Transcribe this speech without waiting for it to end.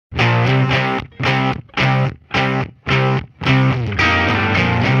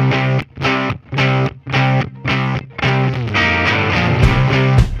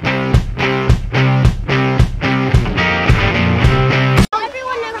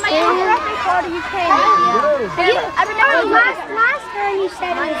I remember last time you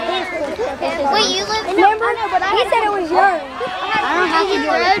said it was his. Wait, you live in remember? He said it was yours. I don't have to do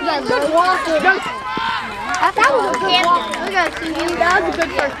it. Good walking. That was a good walk. Look at CT. That was a good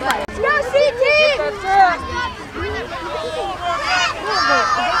first play. No, CT!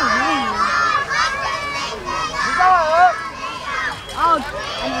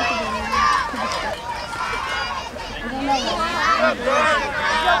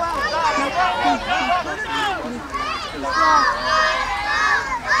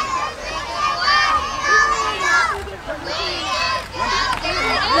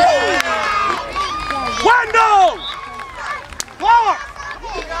 Wendell! Clark!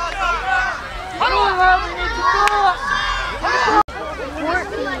 I don't have any to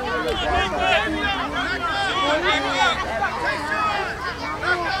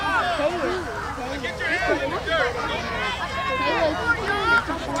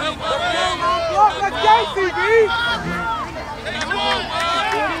let's go, CB!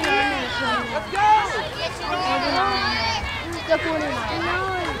 Let's go!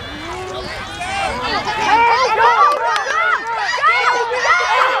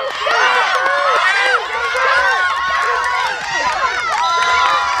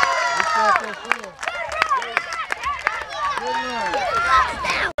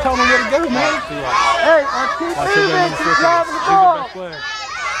 Tell me where to go, man. Hey, keep moving, keep driving the ball.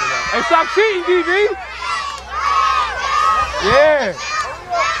 Hey, stop cheating, DB. Yeah.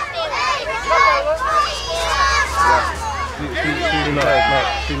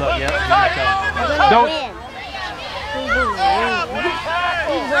 Don't.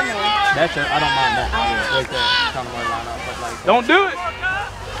 That's it. I don't mind that. Right there. Trying to line up, but like. Don't do it.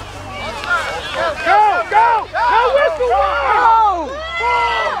 Go, go. No whistle. Go.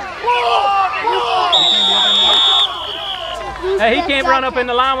 Hey, he can't run up in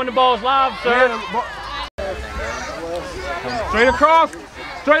the line when the ball's live, sir. Straight across.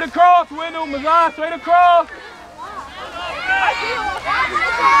 Straight across, Wendell. Mazai, straight across.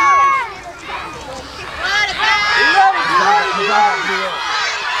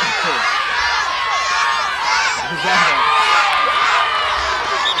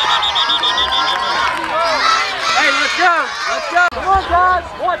 Hey, let's go. Let's go. Come on, guys.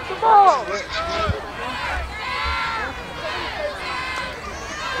 Watch the ball.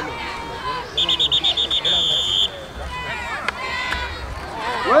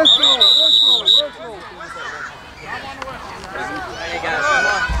 Whistle, whistle, whistle. Hey guys, come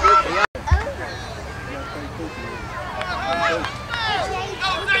on.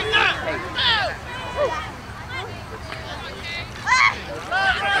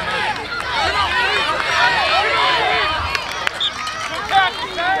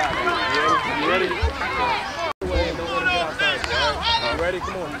 You ready?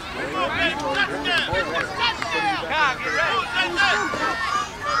 Come on.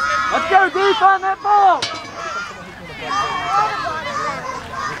 Let's go, D, find that ball!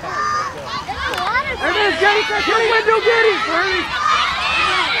 There it is, get it, get it, Wendell, get it!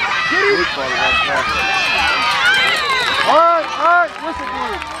 Get it! Alright, listen,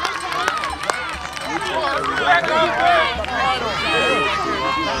 dude.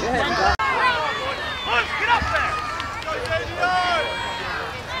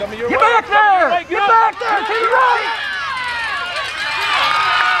 Get up there! Get back there! Get back there! To your right!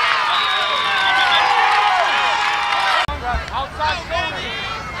 Outside goalie.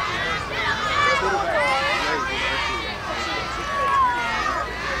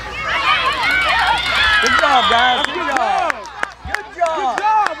 Good job, guys. Good job. Good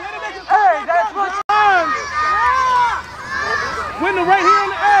job. Hey, that's what's fun. Wendell right here on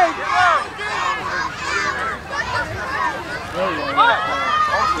the edge. There you go.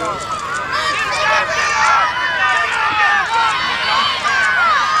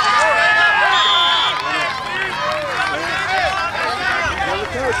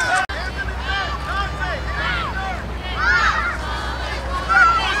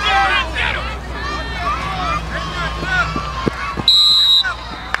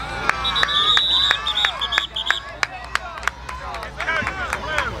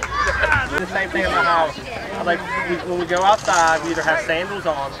 The same thing in my house. Like when we go outside, we either have sandals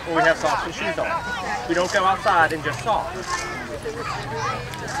on or we have socks and shoes on. We don't go outside in just socks.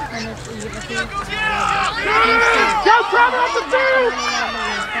 Go, Trevor, up the field!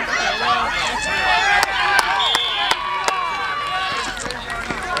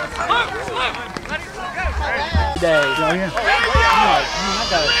 Days. Oh, yeah.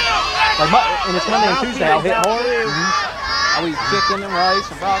 And it's Monday and Tuesday, I'll hit hard. I'll eat chicken and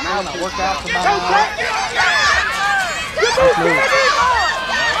rice and broccoli and I'll work out for about an hour. That's me.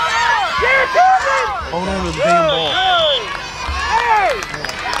 Hold on to the damn ball.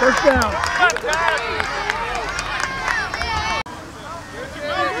 First down.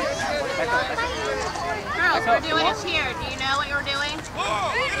 Girls, we're doing a cheer. Do you know what you're doing?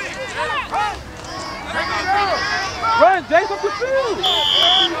 Run, Jace, up the field.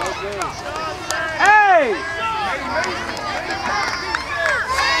 Hey!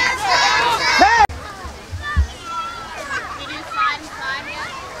 Hey! We do slide and slide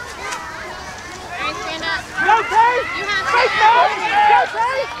yet? All right, stand up. Go, Tay! You have Tay, to. go! Go,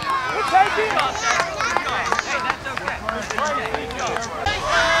 Tay! We'll take it. Hey, that's okay. Let's go!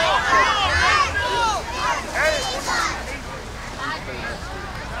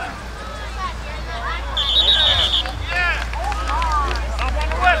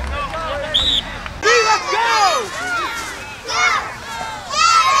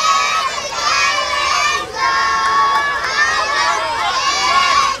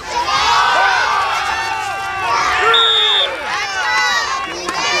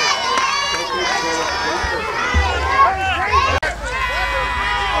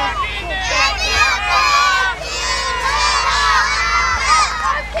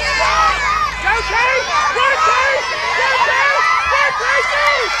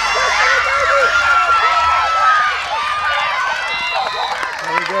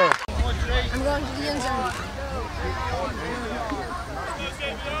 I'm going to the end zone.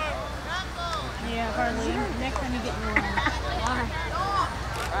 Yeah, hardly. Next time you get in the line.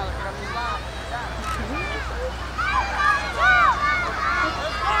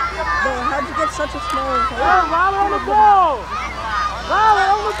 Bro, how'd you get such a small hole? Riley on the ball! Riley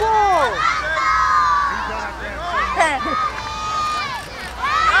on the ball!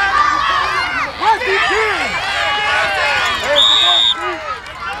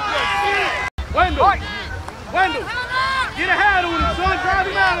 Wendell! Wendell! Get a hat on him, son! Drive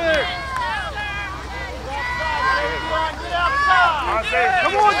him out of there!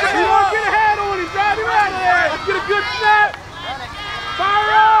 Come on, get a hat on him! Drive him out of there! Let's get a good snap!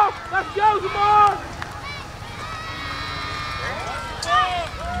 Fire off! Let's go, Zamar!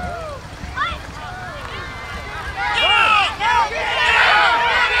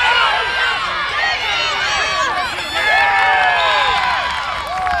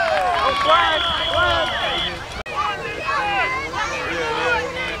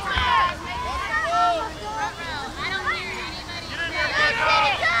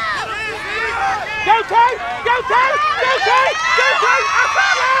 Go, Tay! Go, Tay! Go, Tay! Go, Tay!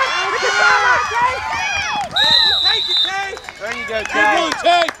 It's a sideline, Tay! Take it, Tay. There you go, Tay.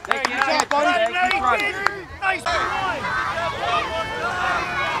 Take Good job, buddy. Keep running. Nice.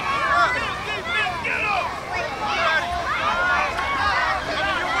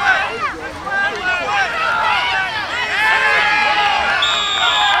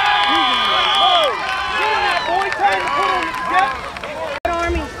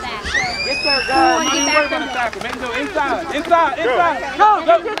 Inside, inside, inside. Go,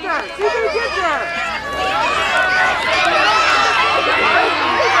 go, get there. You can get there.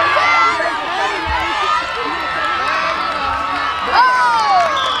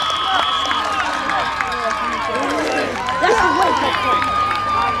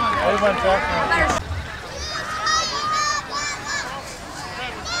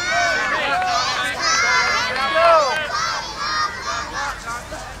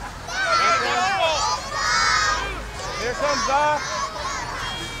 Here comes Zah.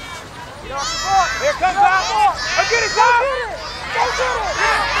 Here comes Zah. Go get it, Zah. Go get it.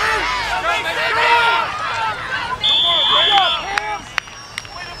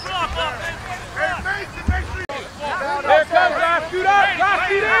 Here comes Zah. Shoot up. Zah,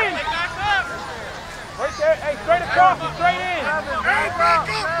 shoot in. Right there. Hey, straight across and straight in. There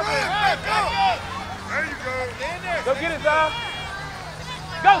you go. Go get it, Zah.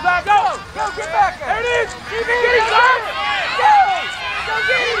 Go, Zah, go! Go, get back there! There it is! You can get it, Zah! Go! Go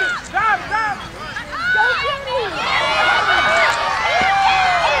get it! Zah, Zah! Go get it!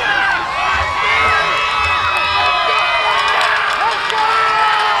 Let's go!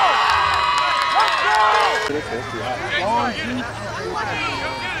 Let's go!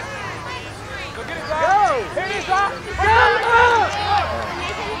 Go get it, Zah! Go! Here it is, Zah! Go!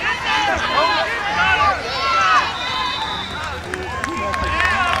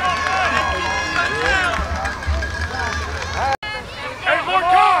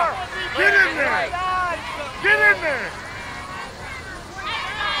 Get in there! Get in there!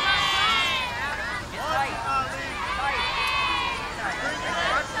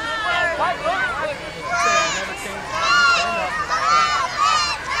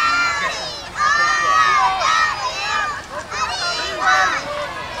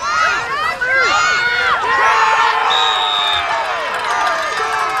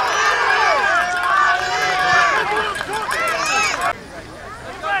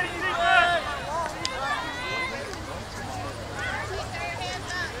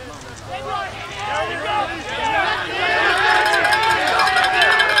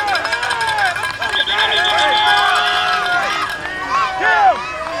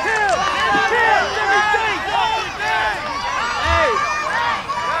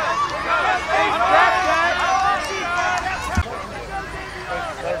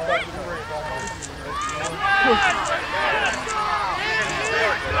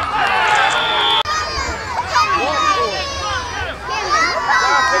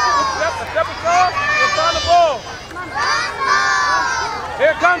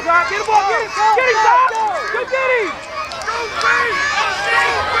 Zach. Get the ball. Get him. Get him, Zach. Go get him.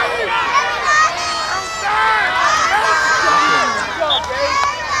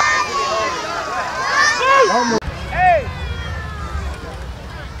 Hey.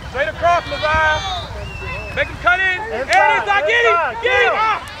 Straight across, Lazar. Make him cut in. There it is, Zach. Get him. Get him.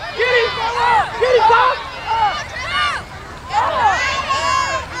 Get him. Get him, Zach.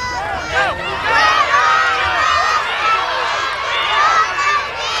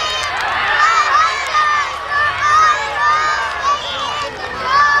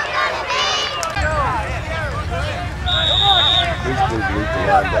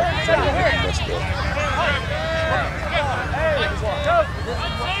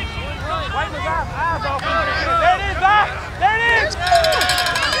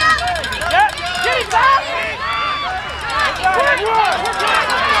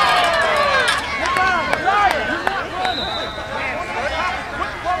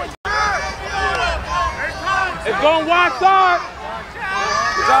 It's going wide side.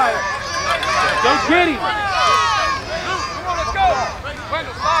 Go get him.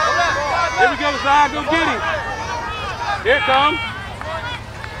 Here we go, Zai. Go get him. Here it comes.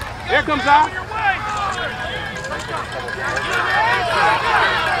 Here comes Zai.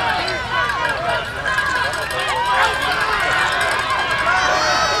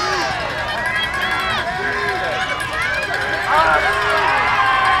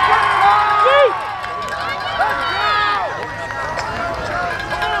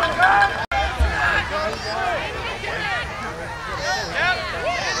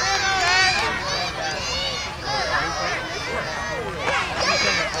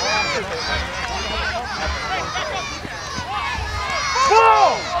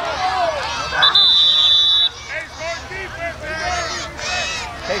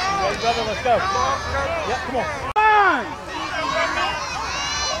 Brother, let's go. Yep, come on. It's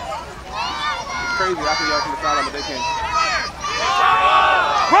crazy. I can yell from the sideline, but they can't.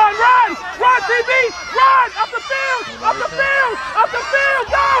 Run, run! Run, TB! Run! Up the field! Up the field! Up the field!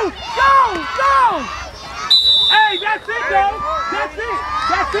 Go! Go! Go! Hey, that's it, though! That's it!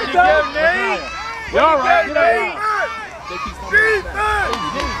 That's it, though! You're all right. Get up.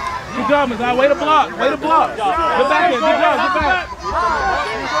 Good job, Mazai. Way to block. Way to block. Get back here. Good job. Get back.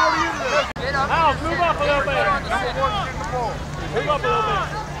 Miles, move up a little bit. Move up a little bit.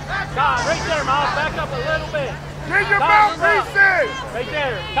 Kai, right there, Miles. Back up a little bit. Get your mouthpiece in. Right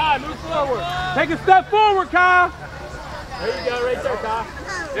there. Kai, move forward. Take a step forward, Kyle. There you go, right there, Kai.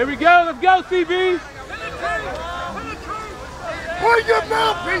 Here we go. Let's go, CB. Put your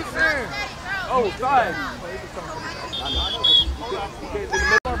mouthpiece in. Oh, sorry.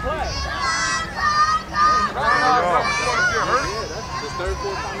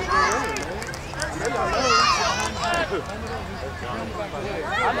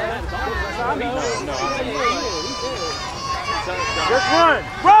 Just run!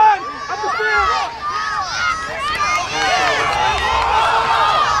 Run! Up the field!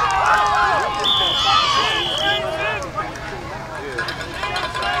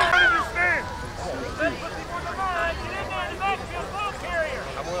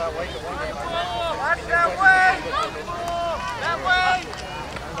 Watch that way! That way!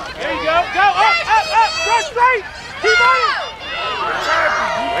 There you go! Go! Up! Up! Up! Run straight! Keep running!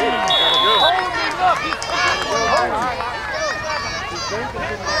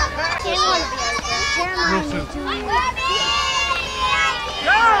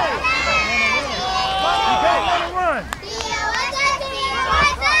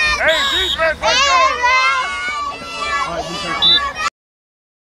 Hey, defense, let's go!